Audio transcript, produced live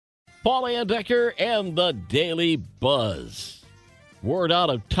Paul Andecker and the Daily Buzz. Word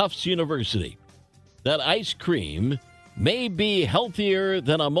out of Tufts University that ice cream may be healthier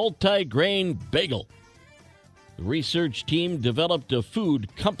than a multi-grain bagel. The research team developed a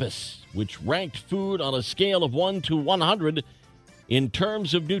food compass, which ranked food on a scale of 1 to 100 in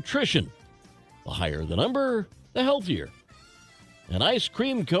terms of nutrition. The higher the number, the healthier. An ice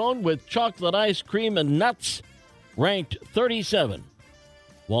cream cone with chocolate ice cream and nuts ranked 37,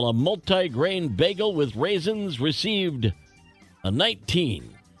 while a multi-grain bagel with raisins received a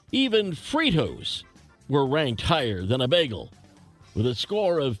 19. Even Fritos were ranked higher than a bagel, with a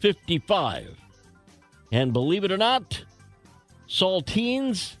score of 55. And believe it or not,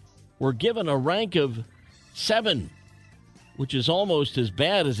 saltines were given a rank of 7, which is almost as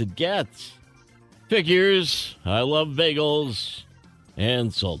bad as it gets. Figures, I love bagels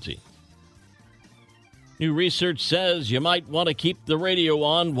and saltines. New research says you might want to keep the radio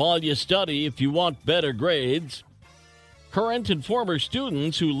on while you study if you want better grades. Current and former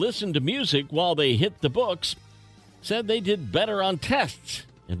students who listened to music while they hit the books said they did better on tests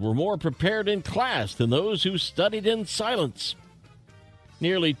and were more prepared in class than those who studied in silence.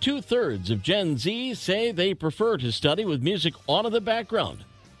 Nearly 2/3 of Gen Z say they prefer to study with music on in the background,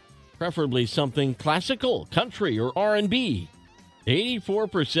 preferably something classical, country, or R&B.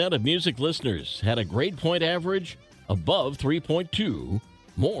 84% of music listeners had a grade point average above 3.2,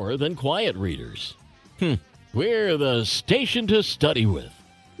 more than quiet readers. We're the station to study with.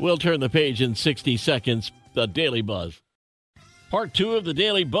 We'll turn the page in 60 seconds. The Daily Buzz. Part 2 of the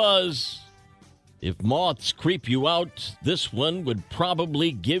Daily Buzz. If moths creep you out, this one would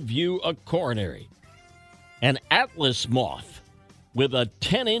probably give you a coronary. An Atlas moth with a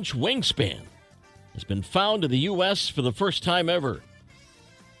 10-inch wingspan has been found in the U.S. for the first time ever.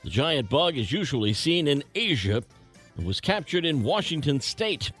 The giant bug is usually seen in Asia and was captured in Washington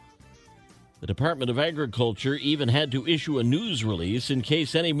State. The Department of Agriculture even had to issue a news release in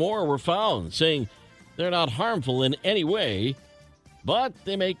case any more were found, saying they're not harmful in any way, but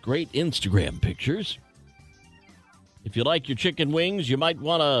they make great Instagram pictures. If you like your chicken wings, you might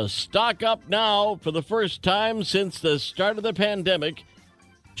want to stock up now. For the first time since the start of the pandemic,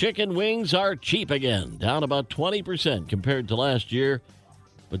 chicken wings are cheap again, down about 20% compared to last year.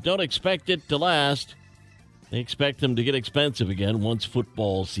 But don't expect it to last. They expect them to get expensive again once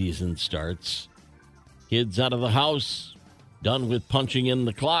football season starts. Kids out of the house, done with punching in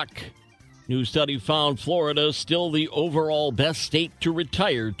the clock. New study found Florida still the overall best state to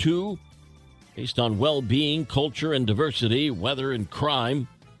retire to, based on well-being, culture and diversity, weather and crime.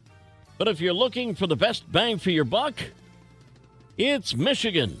 But if you're looking for the best bang for your buck, it's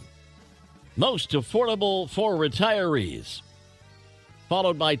Michigan. Most affordable for retirees,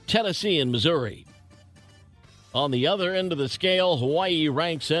 followed by Tennessee and Missouri. On the other end of the scale, Hawaii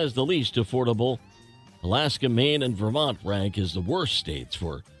ranks as the least affordable. Alaska, Maine, and Vermont rank as the worst states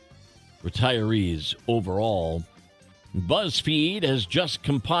for retirees overall. BuzzFeed has just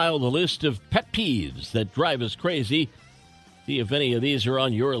compiled a list of pet peeves that drive us crazy. See if any of these are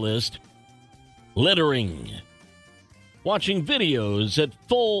on your list. Littering. Watching videos at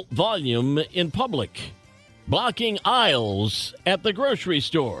full volume in public. Blocking aisles at the grocery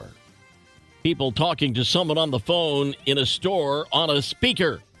store. People talking to someone on the phone in a store on a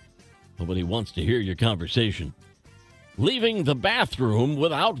speaker. Nobody wants to hear your conversation. Leaving the bathroom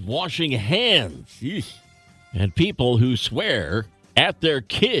without washing hands. Eesh. And people who swear at their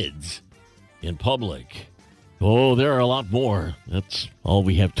kids in public. Oh, there are a lot more. That's all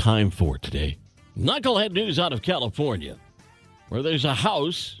we have time for today. Knucklehead news out of California, where there's a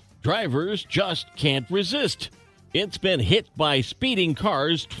house drivers just can't resist. It's been hit by speeding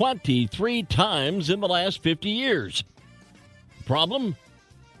cars 23 times in the last 50 years. Problem?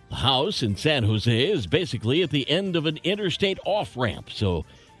 The house in San Jose is basically at the end of an interstate off-ramp, so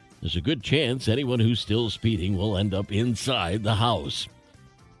there's a good chance anyone who's still speeding will end up inside the house.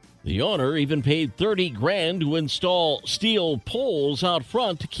 The owner even paid $30,000 to install steel poles out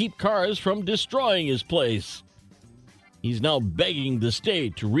front to keep cars from destroying his place. He's now begging the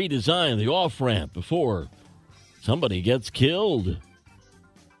state to redesign the off-ramp before somebody gets killed.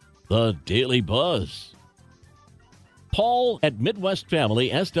 The Daily Buzz. Paul at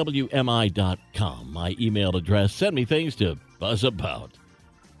MidwestFamilySWMI.com. My email address. Send me things to buzz about.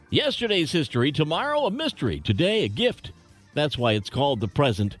 Yesterday's history, tomorrow a mystery, today a gift. That's why it's called the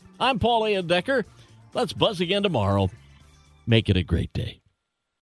present. I'm Paul Andecker. Let's buzz again tomorrow. Make it a great day.